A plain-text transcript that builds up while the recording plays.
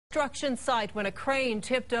Construction site when a crane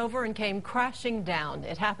tipped over and came crashing down.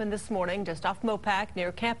 It happened this morning just off Mopac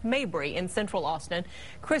near Camp Mabry in central Austin.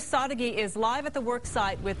 Chris Sadeghi is live at the work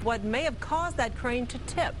site with what may have caused that crane to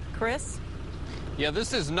tip. Chris? Yeah,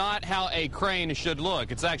 this is not how a crane should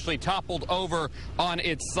look. It's actually toppled over on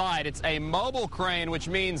its side. It's a mobile crane, which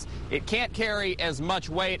means it can't carry as much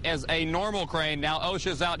weight as a normal crane. Now,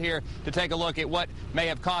 OSHA's out here to take a look at what may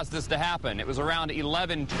have caused this to happen. It was around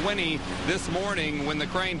 11:20 this morning when the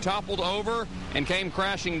crane toppled over and came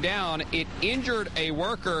crashing down. It injured a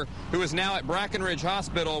worker who is now at Brackenridge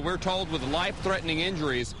Hospital, we're told, with life-threatening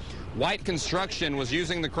injuries. White Construction was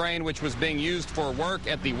using the crane, which was being used for work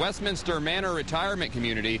at the Westminster Manor Retirement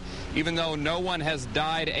Community. Even though no one has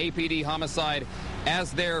died, APD Homicide,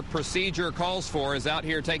 as their procedure calls for, is out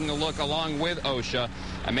here taking a look along with OSHA.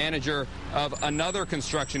 A manager of another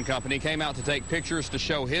construction company came out to take pictures to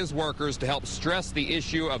show his workers to help stress the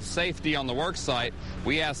issue of safety on the work site.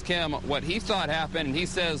 We asked him what he thought happened, and he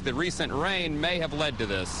says the recent rain may have led to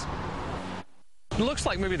this. It looks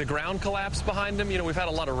like maybe the ground collapsed behind him. You know, we've had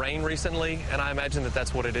a lot of rain recently, and I imagine that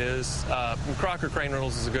that's what it is. Crocker Crane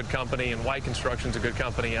Rentals is a good company, and White Construction is a good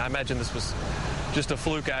company. I imagine this was just a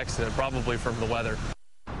fluke accident, probably from the weather.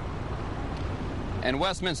 And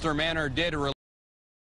Westminster Manor did release